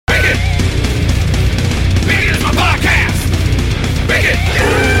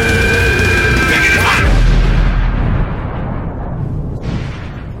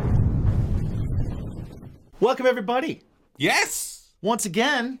welcome everybody Yes. once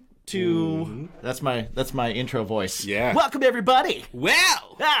again to that's my intro voice. Yeah. Welcome everybody.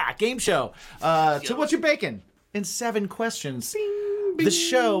 Well. Game show. To What's Your Bacon in 7 questions. The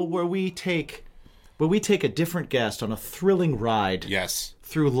show where we take a different guest on a thrilling ride. Yes.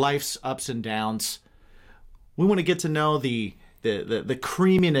 Through life's ups and downs. We want to get to know the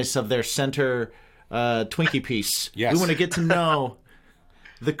creaminess of their center Twinkie piece. Yes. We want to get to know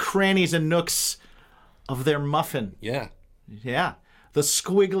the crannies and nooks of their muffin. Yeah. Yeah. The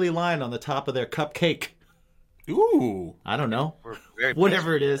squiggly line on the top of their cupcake. Ooh. I don't know. Very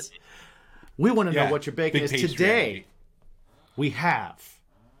Whatever it is. We want to know what your bacon Big is. pastry, Today, Andy. we have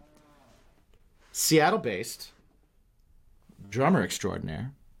Seattle-based drummer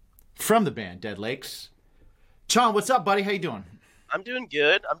extraordinaire from the band Dead Lakes. John, what's up, buddy? How you doing? I'm doing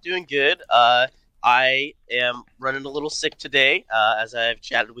good. I am running a little sick today, as I've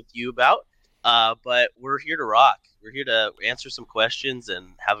chatted with you about. But we're here to rock. We're here to answer some questions and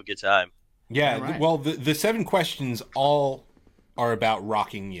have a good time. Yeah. All right. Well, the 7 questions all are about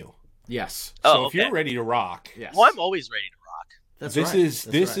rocking you. Yes. So Oh, if you're okay. ready to rock, Yes. Well, I'm always ready to rock. That's this right. is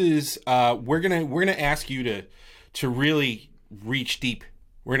That's this right. is we're gonna ask you to really reach deep.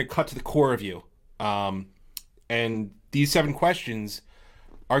 We're gonna cut to the core of you. And these 7 questions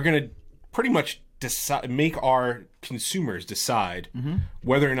are gonna pretty much make our consumers decide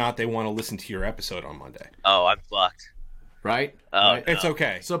whether or not they want to listen to your episode on Monday. Oh, I'm fucked. Right? Oh, Right. no. It's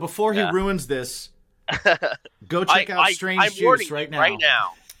okay. So before he Yeah. ruins this, go check out Strange I'm Juice warning right you now. right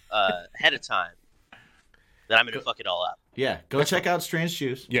now, ahead of time, that I'm going to fuck it all up. Yeah, go check out Strange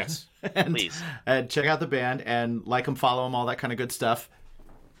Juice. Yes. and, Please. And check out the band and like them, follow them, all that kind of good stuff.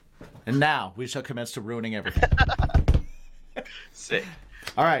 And now we shall commence to ruining everything. Sick.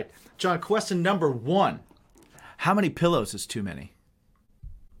 All right, John, question number 1. How many pillows is too many?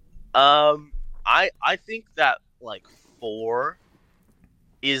 I think that like 4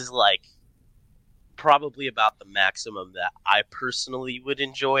 is like probably about the maximum that I personally would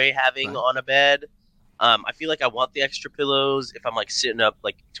enjoy having Right. on a bed. I feel like I want the extra pillows if I'm like sitting up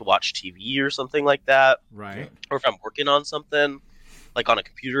like to watch TV or something like that, Right. or if I'm working on something like on a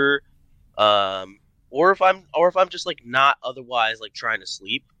computer, or if I'm just like not otherwise like trying to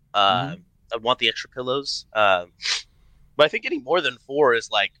sleep. I want the extra pillows. But I think any more than 4 is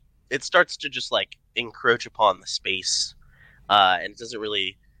like it starts to just like encroach upon the space, and it doesn't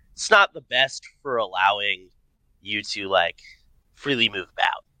really. It's not the best for allowing you to like freely move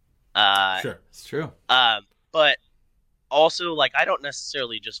about. Sure, it's true. But also like I don't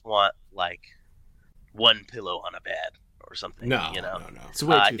necessarily just want like one pillow on a bed or something. No, you know. no. It's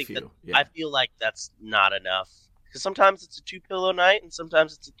way I too think few. that Yeah. I feel like that's not enough because sometimes it's a 2-pillow night and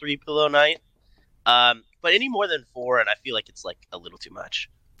sometimes it's a 3-pillow night. But any more than 4, and I feel like it's like a little too much.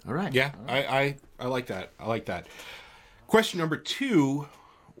 All right. Yeah, All right. I like that. I like that. Question number 2,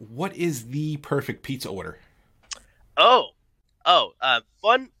 what is the perfect pizza order?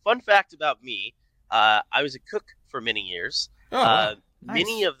 Fun fact about me. I was a cook for many years. Oh, wow. Nice.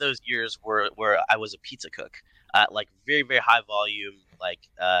 Many of those years were where I was a pizza cook at like very, very high volume, like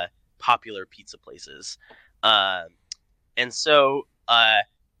popular pizza places. And so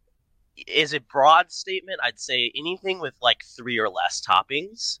is a broad statement, I'd say anything with like 3 or less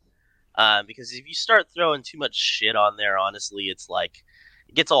toppings. Because if you start throwing too much shit on there, honestly, it's like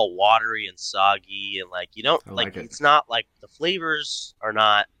it gets all watery and soggy, and like you don't I like like it. it's not like the flavors are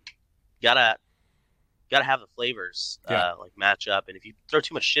not gotta have the flavors Yeah. like match up. And if you throw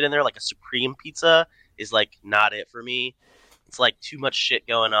too much shit in there, like a supreme pizza is like not it for me. It's like too much shit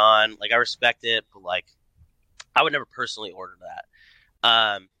going on. Like I respect it, but like I would never personally order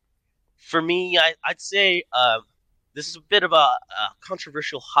that. For me, I'd say this is a bit of a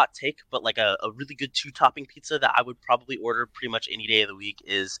controversial hot take, but like a really good 2-topping pizza that I would probably order pretty much any day of the week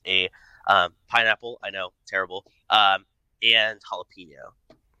is a pineapple. I know, terrible. And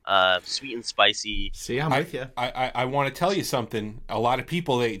jalapeno, sweet and spicy. See, I'm with you. I want to tell you something. A lot of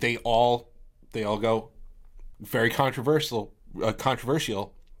people they all go very controversial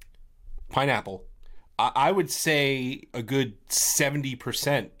pineapple. I would say a good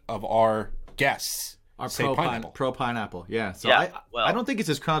 70% of our guests Our say pro pineapple. pro pineapple. Yeah. So Yeah, well- I don't think it's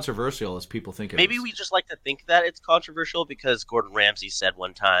as controversial as people think it Maybe is. we just like to think that it's controversial because Gordon Ramsay said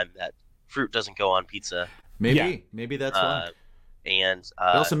one time that fruit doesn't go on pizza. Maybe that's why. And It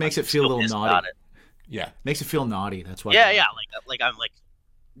also makes I'm it feel a still little pissed naughty. about it. Yeah. Makes it feel naughty. That's why. Yeah, like I'm like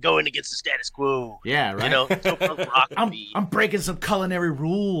going against the status quo. Yeah, right. You know, so punk rock would I'm be. breaking some culinary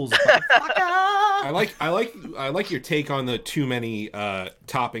rules. motherfucker. I like your take on the too many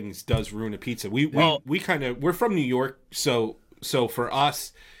toppings does ruin a pizza. We're from New York, so for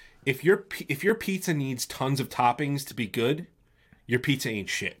us if your pizza needs tons of toppings to be good, your pizza ain't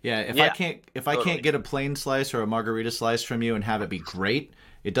shit. Yeah, if Yeah, I can't get a plain slice or a margarita slice from you and have it be great,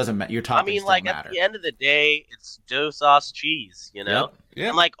 it doesn't matter. Your toppings I mean, like don't matter. at the end of the day, it's dough sauce cheese, you know. Yep. Yeah.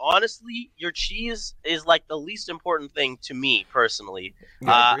 And like honestly, your cheese is like the least important thing to me personally.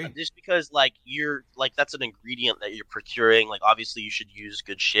 Yeah, I agree. Just because like you're like that's an ingredient that you're procuring. Like obviously you should use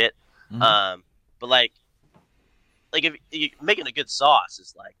good shit. Mhm. But like if you're making a good sauce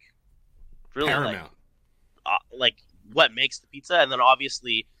is like really Paramount. like what makes the pizza, and then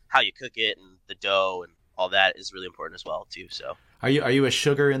obviously how you cook it and the dough and all that is really important as well too. So Are you a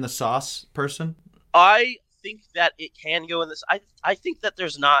sugar in the sauce person? I think that it can go in this. I think that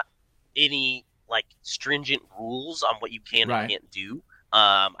there's not any like stringent rules on what you can Right. and can't do.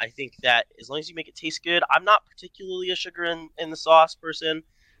 I think that as long as you make it taste good, I'm not particularly a sugar in the sauce person.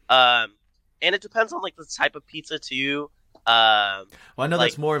 And it depends on like the type of pizza too. Well, I know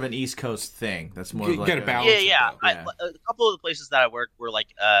Like- that's more of an East Coast thing. That's more You of like gotta a- balance it, Yeah. though. A couple of the places that I worked were like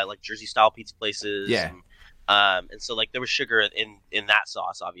Jersey style pizza places. Yeah. And so like there was sugar in that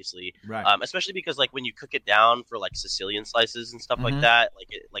sauce, obviously. Right. Especially because like when you cook it down for like Sicilian slices and stuff like Mhm. that, like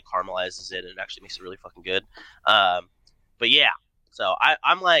it like caramelizes it and it actually makes it really fucking good. But yeah, so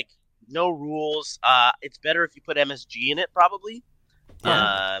I'm like no rules. It's better if you put MSG in it probably.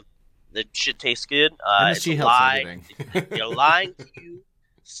 Yeah. The shit tastes good. MSG it's a helps lie. everything. They're lying to you,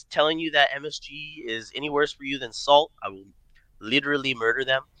 telling you that MSG is any worse for you than salt. I will literally murder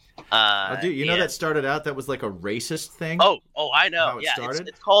them. Oh, dude, you know and- that started out that was like a racist thing. Oh, I know. How it Yeah, started?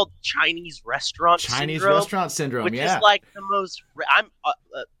 it's called Chinese restaurant Chinese syndrome, restaurant syndrome. which Yeah. is like the most.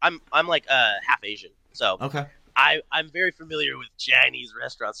 I'm like half Asian, so Okay. I'm very familiar with Chinese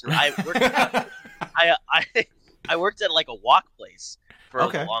restaurant syndrome. I worked at like a wok place for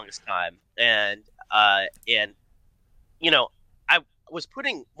Okay. the longest time, and you know I was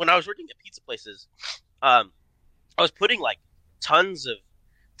putting when I was working at pizza places, I was putting like tons of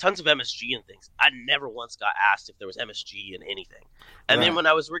MSG and things. I never once got asked if there was MSG in anything. And then Right. when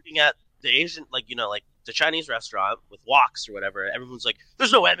I was working at the Asian, like like the Chinese restaurant with woks or whatever, everyone's like,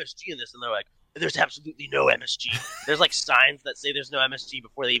 "There's no MSG in this," and they're like, "There's absolutely no MSG." There's like signs that say there's no MSG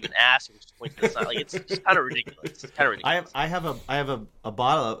before they even ask, and just point to the sign. Like it's just kind of ridiculous. It's kind of ridiculous. I have a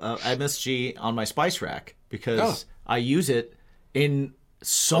bottle of MSG on my spice rack because I use it in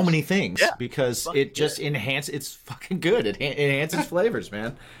so many things Yeah. because Fucking it just enhances. It's fucking good. It enhances flavors,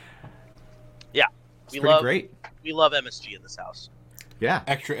 man. Yeah, It's we pretty love great. we love MSG in this house. Yeah,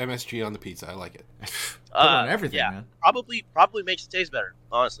 Extra MSG on the pizza. I like it. put it on everything, yeah, man. probably makes it taste better,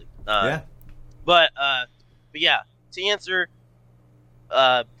 honestly. Yeah, But yeah, to answer,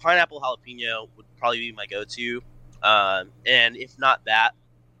 pineapple jalapeno would probably be my go-to, and if not that,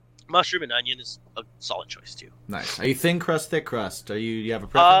 mushroom and onion is a solid choice too. nice. Are you thin crust, thick crust? You have a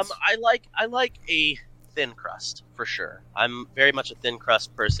preference? I like a thin crust for sure. I'm very much a thin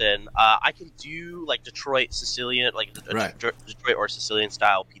crust person. I can do like Detroit Sicilian, like a Right. Detroit or Sicilian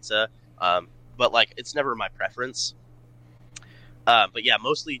style pizza, but like it's never my preference. But yeah,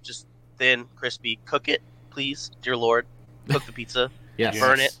 mostly just thin, crispy. Cook it, please, dear Lord. Cook the pizza. Yes.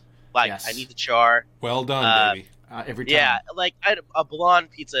 Burn it. Like Yes. I need the char. Well done, baby. Every time. Yeah, like a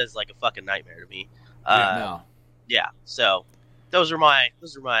blonde pizza is like a fucking nightmare to me. No. Yeah. So those are my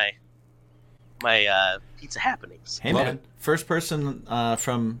pizza happenings. Hey Love man, first person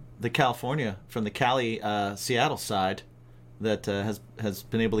from the Cali, Seattle side that has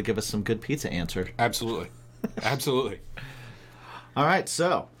been able to give us some good pizza answer. Absolutely. Absolutely. All right,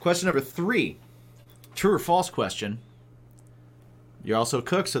 so question number 3, true or false question. You're also a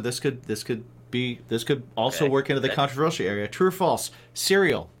cook, so this could also Okay, work into the okay. controversial area. True or false?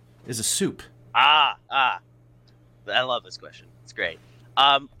 Cereal is a soup. I love this question. It's great.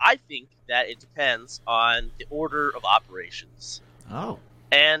 I think that it depends on the order of operations Oh,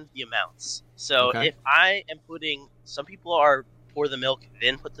 and the amounts. So Okay. if I am putting, some people are pour the milk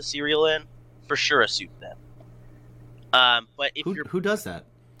then put the cereal in, for sure a soup then. But if you're who does that?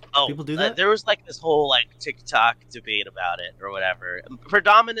 Oh, People do that? there was like this whole like TikTok debate about it or whatever.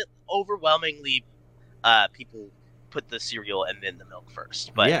 Overwhelmingly, people put the cereal and then the milk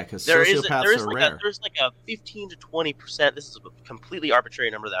first. But Yeah, 'cause there sociopaths is are like rare. there's like a 15 to 20%. This is a completely arbitrary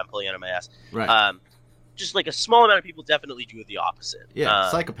number that I'm pulling out of my ass. Right. Just like a small amount of people definitely do the opposite. yeah,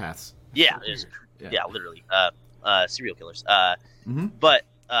 psychopaths. Yeah, So it's- weird. yeah, literally. Serial killers. Mhm. But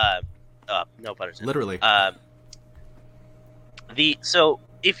no pun intended. Literally. So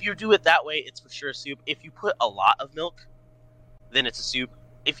if you do it that way, it's for sure a soup. If you put a lot of milk, then it's a soup.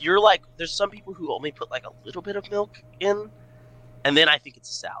 If you're like, there's some people who only put like a little bit of milk in, and then I think it's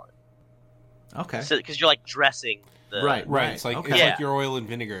a salad. Okay. because you're like dressing the Right. It's like Okay. it's Yeah. like your oil and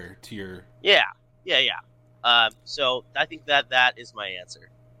vinegar to your. Yeah. So I think that is my answer.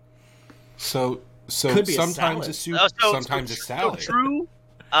 So Could be a sometimes salad. a soup, So- sometimes a salad. So true.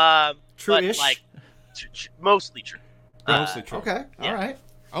 True-ish. But like mostly true. Mostly true. Okay. Yeah. All right.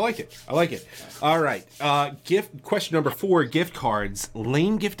 I like it. All right. Gift question number 4: gift cards.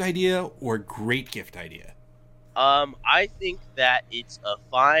 Lame gift idea or great gift idea? I think that it's a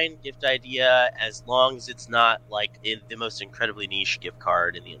fine gift idea as long as it's not like in the most incredibly niche gift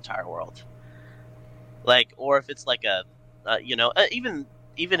card in the entire world. Like, or if it's like a, even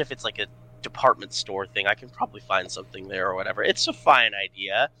if it's like a department store thing, I can probably find something there or whatever. It's a fine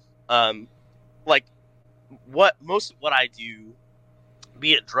idea. Like most of what I do,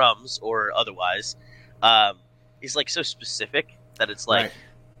 be it drums or otherwise, is like so specific that it's like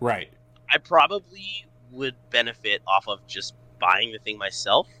Right. I probably would benefit off of just buying the thing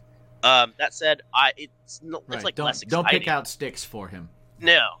myself. That said, it's Right. like less Don't exciting. pick out sticks for him.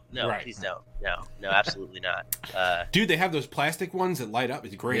 No, Right. please don't. No, absolutely not. Dude, they have those plastic ones that light up.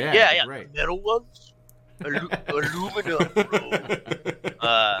 It's great. Yeah. Yeah, great. metal ones, aluminum. Bro.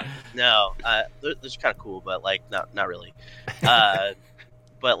 No, those are kind of cool, but like not really.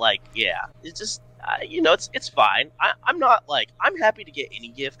 But like, yeah, it's just it's fine. I'm not like I'm happy to get any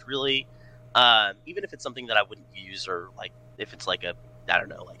gift really, even if it's something that I wouldn't use or like if it's like I don't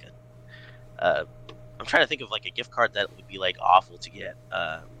know, like I'm trying to think of like a gift card that would be like awful to get,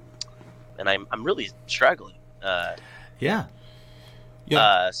 and I'm really struggling. Yeah.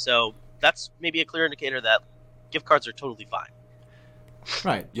 So that's maybe a clear indicator that gift cards are totally fine.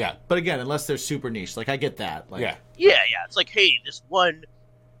 Right. Yeah. But again, unless they're super niche, like I get that. Like, Yeah. Yeah. It's like, hey, this one,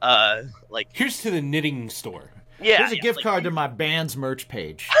 like, Here's to the knitting store. yeah. Here's a gift like, card to my band's merch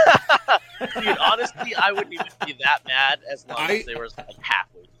page. Dude, honestly, I wouldn't even be that mad as long as they were like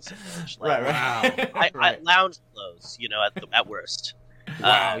halfway decent. Like, right. I Right. lounge clothes, at worst.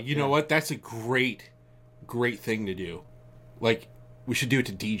 Wow. You know what? That's a great thing to do. Like, we should do it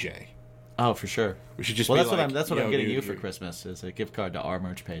to DJ. Oh, for sure. We should just. Well, be that's what like, I'm. That's what "Yo, I'm getting dude, you for you- Christmas is a gift card to our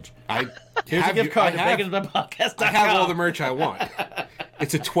merch page. Here's a gift card to Bacon'sBudPodcast.com. I have all the merch I want.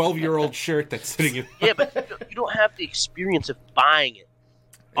 It's a 12-year-old shirt that's sitting in. Yeah, but you don't have the experience of buying it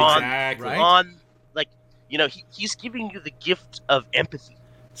Exactly. Right. on like, he's giving you the gift of empathy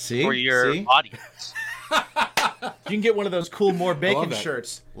See, for your See? audience. You can get one of those cool more bacon that.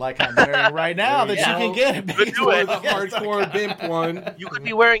 shirts like I'm wearing right now that Yeah. you can get. Could do it. The hardcore bimp one. You could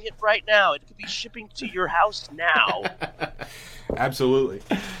be wearing it right now. It could be shipping to your house now. Absolutely.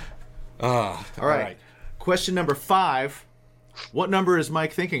 All All right. Question number 5. What number is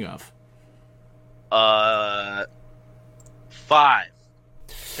Mike thinking of? 5.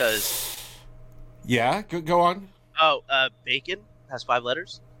 Because Yeah. Go on. bacon has 5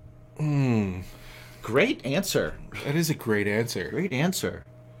 letters. Great answer. That is a great answer. Great answer.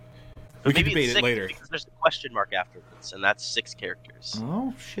 We can Maybe debate it's it 6 later. because there's a question mark afterwards, and that's 6 characters.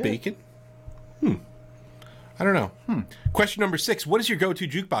 Oh shit. Bacon? I don't know. Question number 6. What is your go-to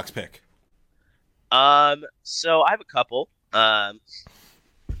jukebox pick? So I have a couple. My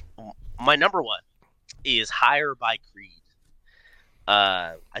number 1 is "Higher" by Creed.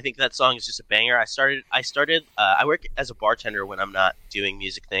 I think that song is just a banger. I work as a bartender when I'm not doing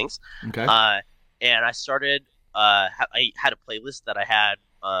music things. Okay. And I started. I had a playlist that I had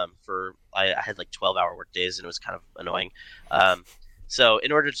I had like 12-hour work days, and it was kind of annoying. So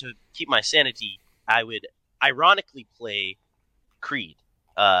in order to keep my sanity, I would ironically play Creed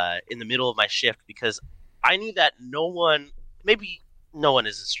in the middle of my shift because I knew that maybe no one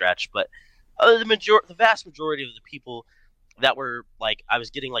is a stretch, but the vast majority of the people that were like I was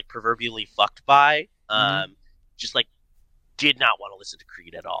getting like proverbially fucked by, just like did not want to listen to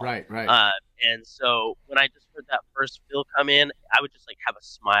Creed at all. Right. And so when I just heard that first fill come in, I would just like have a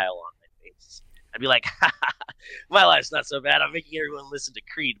smile on my face. I'd be like, my life's not so bad. I'm making everyone listen to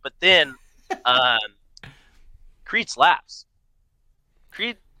Creed. But then Creed slaps.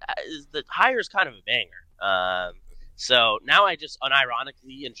 Creed the Higher is kind of a banger. So now I just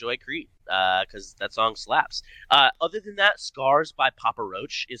unironically enjoy Creed because that song slaps. Other than that, Scars by Papa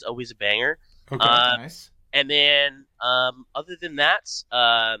Roach is always a banger. Okay. Nice. And then, other than that,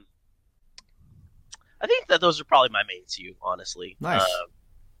 I think that those are probably my main 2, honestly. Nice.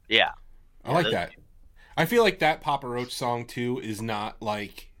 Yeah. I like that. I feel like that Papa Roach song too is not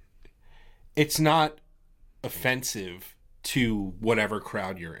like it's not offensive to whatever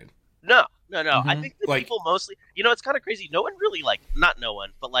crowd you're in. No. I think that Like- people mostly, it's kind of crazy. No one really not no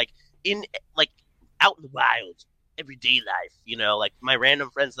one, but like in like out in the wild, everyday life, like my random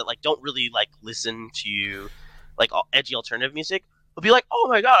friends that like don't really like listen to like edgy alternative music will be like, "Oh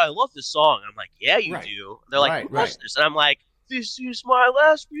my god, I love this song." I'm like, "Yeah, you Right. do." They're like, Right, "Who wrote right. this?" And I'm like, "This is my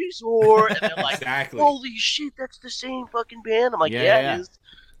last resort." And they're like, Exactly. "Holy shit, that's the same fucking band." I'm like, Yeah, "Yeah, yeah. it is.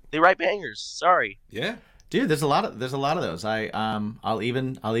 They write bangers." Sorry. Yeah. Dude, there's a lot of those. I'll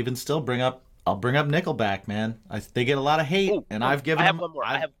even still bring up Nickelback, man. They get a lot of hate, Ooh, and I've given I have them one more.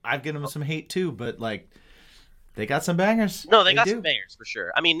 I've given them some hate too, but like they got some bangers. No, they got do. some bangers for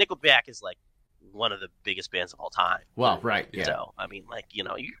sure. I mean, Nickelback is like one of the biggest bands of all time. Well, right, yeah. So I mean, like, you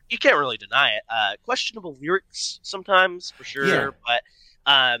can't really deny it. Questionable lyrics sometimes for sure, Yeah.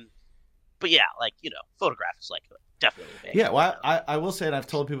 but yeah, like, Photograph is like definitely a banger. Yeah, well, I will say, and I've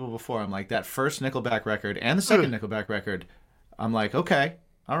told people before, I'm like, that first Nickelback record and the second Nickelback record, I'm like, okay,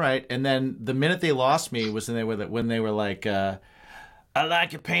 all right. And then the minute they lost me was when they were like, I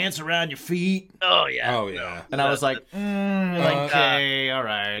like your pants around your feet. Oh yeah. Oh yeah. And I was like, okay, all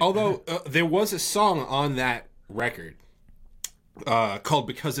right. Although there was a song on that record called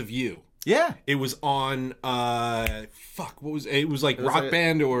 "Because of You." Yeah. It was on what was it? It was like Rock like-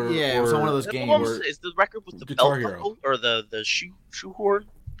 Band or Yeah, it was on one of those Is that the games one- where- is the record with the Guitar belt Hero. buckle or the shoehorn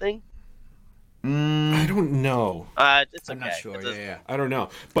thing? I don't know. It's okay. I'm not sure. It doesn't- Yeah. I don't know.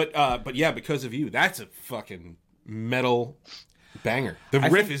 But yeah, "Because of You." That's a fucking metal banger. The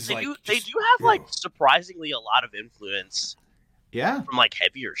riff is They like they just- do have like surprisingly a lot of influence Yeah. from like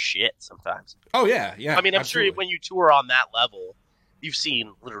heavier shit sometimes. Oh yeah, yeah. I mean, I'm absolutely. sure when you tour on that level, you've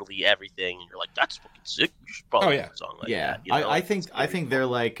seen literally everything, and you're like, "That's fucking sick." You should probably Oh, yeah. do a song like Yeah, that. You know? I think It's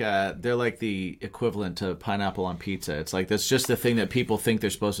they're like the equivalent to pineapple on pizza. It's like that's just the thing that people think they're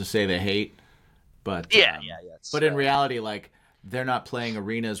supposed to say they hate, but yeah. It's, But in reality, like they're not playing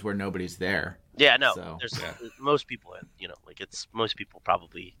arenas where nobody's there. yeah, no. so, There's most people, most people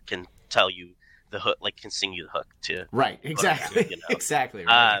probably can tell you the hook, like can sing you the hook to Right, exactly, you know. exactly.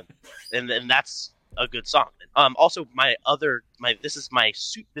 Right. and that's a good song. Also, this is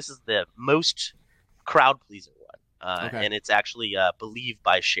the most crowd pleaser one, Okay. and it's actually "Believe"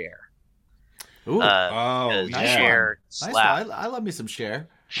 by Cher. Ooh, Oh, Because nice Cher nice. slaps. I love me some Cher.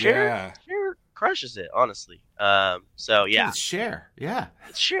 Cher crushes it, honestly. So yeah, It's Cher. Yeah,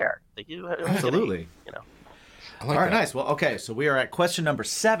 it's Cher. They do absolutely. I like All right, that. nice. Well, okay, so we are at question number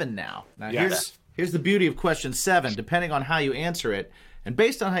 7 now. Now, Yes. here's the beauty of question 7. Depending on how you answer it, and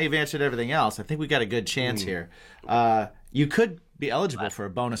based on how you've answered everything else, I think we got a good chance here. You could be eligible for a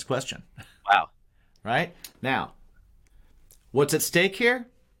bonus question, Wow. right? Now, what's at stake here?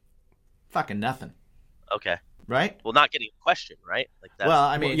 Fucking nothing, Okay. right? Well, not getting a question, right? Like that. Well,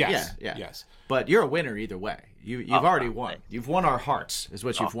 I mean, yes, yeah. yes. But you're a winner either way. You've already won. You've won our hearts, is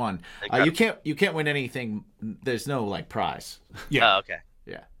what you've won. incredible. You can't win anything. There's no like prize. Yeah. Okay.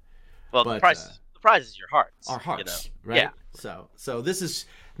 Yeah. Well, But, the prize is your hearts. Our hearts, you know? right? Yeah. So this is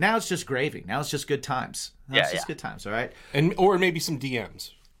now it's just gravy. Now it's just good times. Now it's just good times. All right. Or maybe some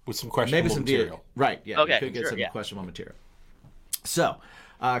DMs with some questionable Maybe some material. Right. Yeah. Okay, You could get sure, some yeah. questionable material. So,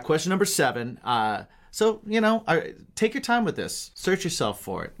 question number 7. So take your time with this. Search yourself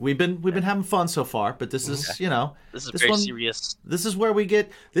for it. We've been having fun so far, but this is This is very serious. This is where we get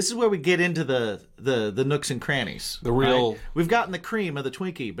into the nooks and crannies. The real- right? We've gotten the cream of the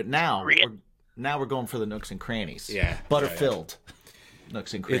Twinkie, but now we're going for the nooks and crannies. Yeah. Butter Yeah, yeah. filled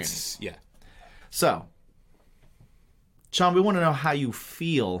nooks and crannies. It's yeah. So, Sean, we want to know how you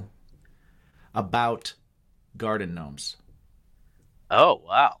feel about garden gnomes. Oh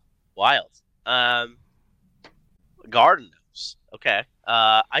wow, wild. Garden gnomes. Okay.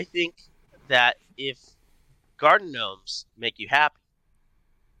 I think that if garden gnomes make you happy,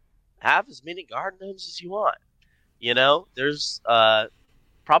 have as many garden gnomes as you want. There's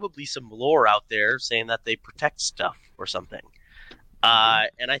probably some lore out there saying that they protect stuff or something.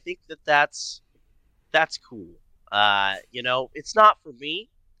 And I think that that's cool. It's not for me.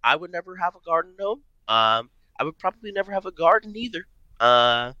 I would never have a garden gnome. I would probably never have a garden either.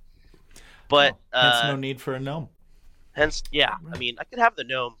 But hence no need for a gnome. hence, yeah. I mean, I could have the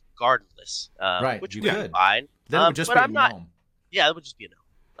gnome gardenless, Right, which you would be could. fine. Then it would just but be a I'm not. gnome. Yeah, it would just be a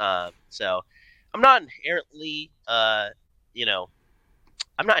gnome. So I'm not inherently, I'm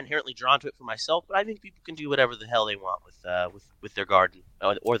not inherently drawn to it for myself. But I think people can do whatever the hell they want with their garden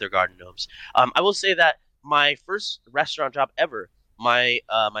or their garden gnomes. I will say that my first restaurant job ever, my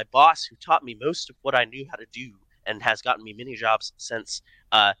boss who taught me most of what I knew how to do and has gotten me many jobs since,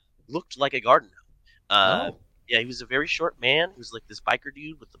 looked like a garden gnome. Yeah, he was a very short man. He was like this biker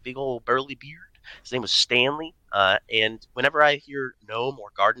dude with a big old burly beard. His name was Stanley. And whenever I hear gnome or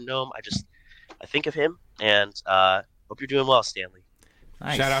garden gnome, I think of him. And hope you're doing well, Stanley.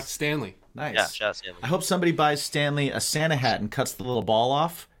 Nice. Shout out to Stanley. Nice. Yeah, shout out Stanley. I hope somebody buys Stanley a Santa hat and cuts the little ball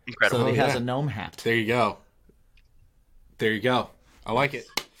off Incredible. so that he Oh, has yeah. a gnome hat. There you go. There you go. I like it.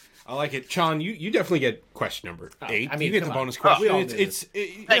 I like it. Sean, you definitely get question number 8. I mean, you get come the on. bonus question. We all It's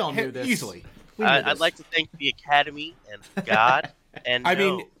knew We all knew this. easily. We knew I'd this. like to thank the Academy and God and I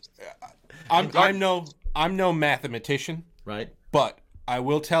mean, Gnomes. I'm no mathematician, Right? but I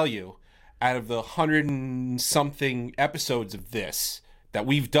will tell you, out of the 100 and something episodes of this that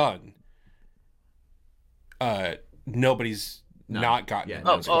we've done, nobody's not gotten Yeah, the no,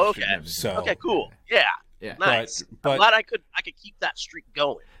 bonus Oh, question. okay. So Okay, cool. Yeah, Yeah. nice. But- I'm glad I could keep that streak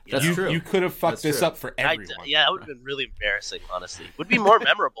going. you That's know? true. you could have fucked That's this true. up for I everyone. yeah, that would have been really embarrassing. Honestly, would be more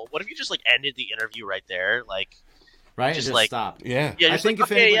memorable. What if you just like ended the interview right there? Like, Right? Just Just like- stop. Yeah. yeah, I just think like,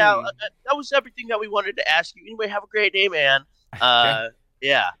 if okay, yeah, anybody- that was everything that we wanted to ask you. Anyway, have a great day, man.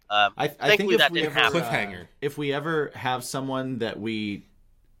 Yeah. I think Thankfully if that we didn't ever, happen. Cliffhanger. if we ever have someone that we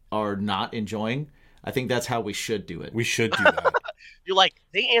are not enjoying, I think that's how we should do it. We should do that. You're like,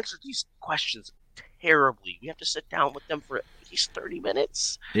 they answered these questions terribly. We have to sit down with them for at least 30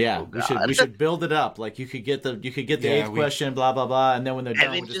 minutes. Yeah, Oh, we should God. we should build it up. Like you could get the Yeah, 8th question, blah blah blah, and then when they're And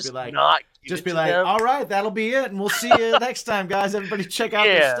done, then we'll just be like, not give it to them. all right, that'll be it, and we'll see you next time, guys. Everybody, check out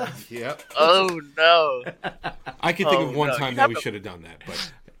Yeah. this stuff. Yep. Oh, no. I could think Oh, of one no, time you that have we to- should have done that,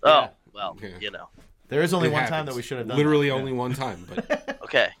 but Oh, well, Yeah. you know. There is only it one happens. time that we should have done. Literally that. only one time. But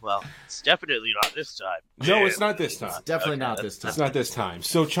Okay, well, it's definitely not this time. no, it's not this time. Definitely Okay, not that's- this time. It's not this time.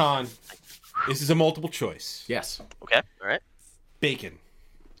 So, Chan, this is a multiple choice. Yes. Okay, all right. Bacon.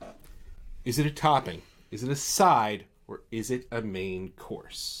 Is it a topping? Is it a side? Or is it a main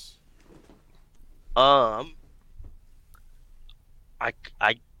course?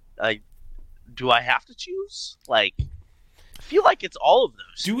 Do I have to choose? Like, I feel like it's all of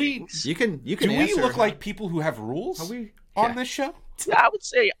those. Do we- things. You can Do we answer look how- like people who have rules how we on yeah. this show? Yeah, I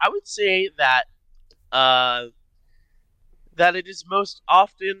would say that that it is most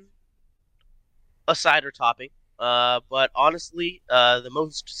often a cider topping. But honestly, the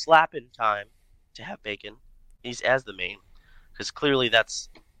most slapping time to have bacon is as the main, because clearly that's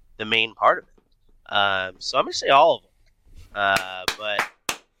the main part of it. So I'm gonna say all of them. But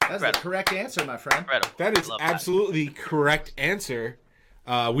That's the Incredible. correct answer, my friend. incredible. That is Love absolutely correct anscer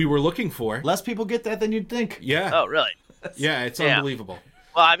we were looking for. Less people get that than you'd think. Yeah. Oh, really? Yeah, it's Yeah. unbelievable.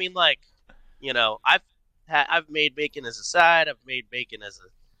 Well, I mean, like, you know, I've made bacon as a side. I've made bacon as a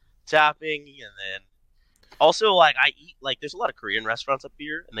topping, and then also like I eat like there's a lot of Korean restaurants up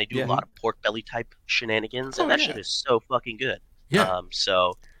here, and they do Yeah. a lot of pork belly type shenanigans, Oh, and that yeah. shit is so fucking good. Yeah.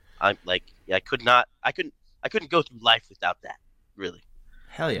 So I'm like, I couldn't go through life without that. Really.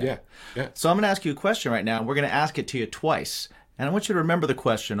 Hell yeah. Yeah. Yeah. So I'm going to ask you a question right now, and we're going to ask it to you twice. And I want you to remember the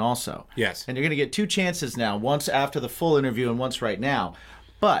question also. Yes. And you're going to get 2 chances now, once after the full interview and once right now.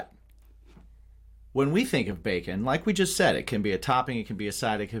 But when we think of bacon, like we just said, it can be a topping, it can be a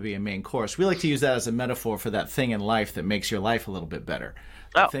side, it can be a main course. We like to use that as a metaphor for that thing in life that makes your life a little bit better.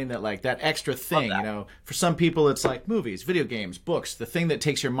 The Oh. thing that, like, that extra thing, that. you know, for some people it's like movies, video games, books, the thing that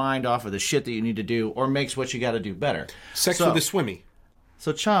takes your mind off of the shit that you need to do or makes what you got to do better. Sex So- with a swimmy.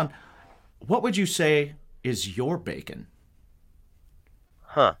 So, Chan, what would you say is your bacon?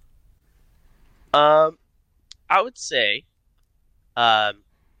 Huh. I would say,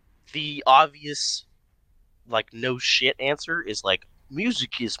 the obvious, like, no shit answer is like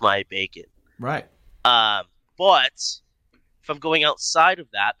music is my bacon. Right. But if I'm going outside of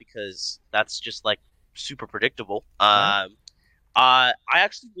that, because that's just like super predictable, I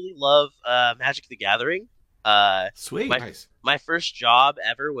actually really love Magic the Gathering. Sweet. Nice. My first job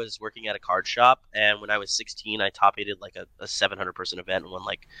ever was working at a card shop, and when I was 16, I top aided like a 700 person event and won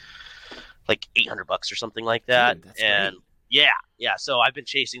like $800 or something like that. Dude, that's and yeah, so I've been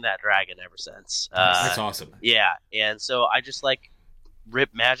chasing that dragon ever since. That's awesome. Yeah, and so I just like rip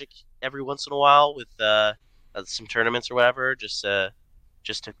Magic every once in a while with some tournaments or whatever, just to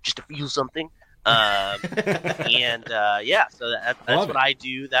feel something. And yeah, so that's Love what it. I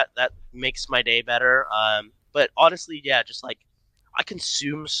do. That makes my day better. But honestly, yeah, just like I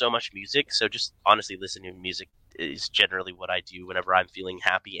consume so much music, so just honestly listening to music is generally what I do whenever I'm feeling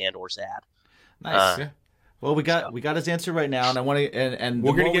happy and or sad. Nice. Yeah. Well, we got his answer right now, and I want to and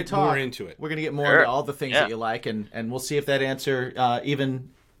We're the going more to we get talk, more into it. We're gonna get more Sure. into all the things Yeah. that you like, and we'll see if that answer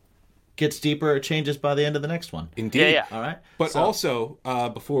even gets deeper or changes by the end of the next one. Indeed. Yeah. All right. But So- also,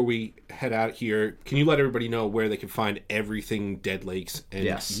 before we head out here, can you let everybody know where they can find everything Dead Lakes and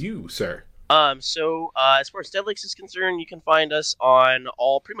Yes. you, sir? So as far as Dead Lakes is concerned, you can find us on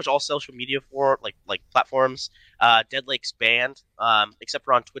pretty much all social media for like platforms. Dead Lakes Band, except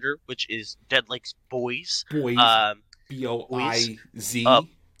for on Twitter, which is Dead Lakes Boys. Boys. Um, B-O-I-Z.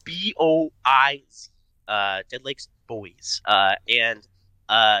 BOIZ. Dead Lakes Boys. And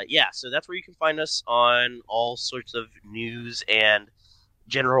yeah, so that's where you can find us on all sorts of news and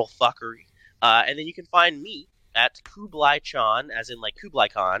general fuckery. And then you can find me at Kublai Chan, as in like Kublai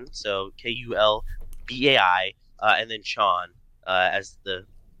Khan, so Kulbai, and then Chan as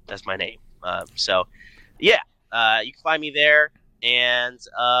my name. So yeah, you can find me there, and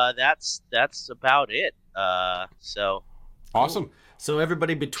that's about it. So Awesome. So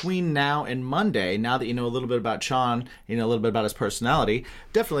everybody, between now and Monday, now that you know a little bit about Sean, you know a little bit about his personality,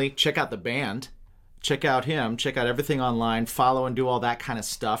 definitely check out the band, check out him, check out everything online, follow and do all that kind of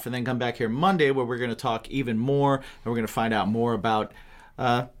stuff, and then come back here Monday where we're going to talk even more, and we're going to find out more about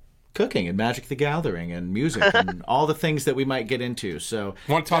cooking and Magic the Gathering and music and all the things that we might get into. So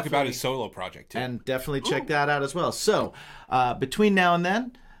I want to talk about his solo project too. And definitely check that out as well. So between now and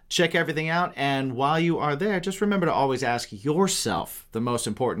then, check everything out, and while you are there, just remember to always ask yourself the most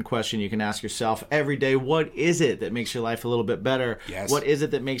important question you can ask yourself every day. What is it that makes your life a little bit better? Yes. What is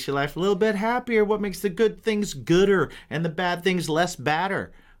it that makes your life a little bit happier? What makes the good things gooder and the bad things less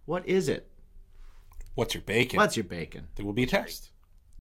badder? What is it? What's your bacon? What's your bacon? There will be a test.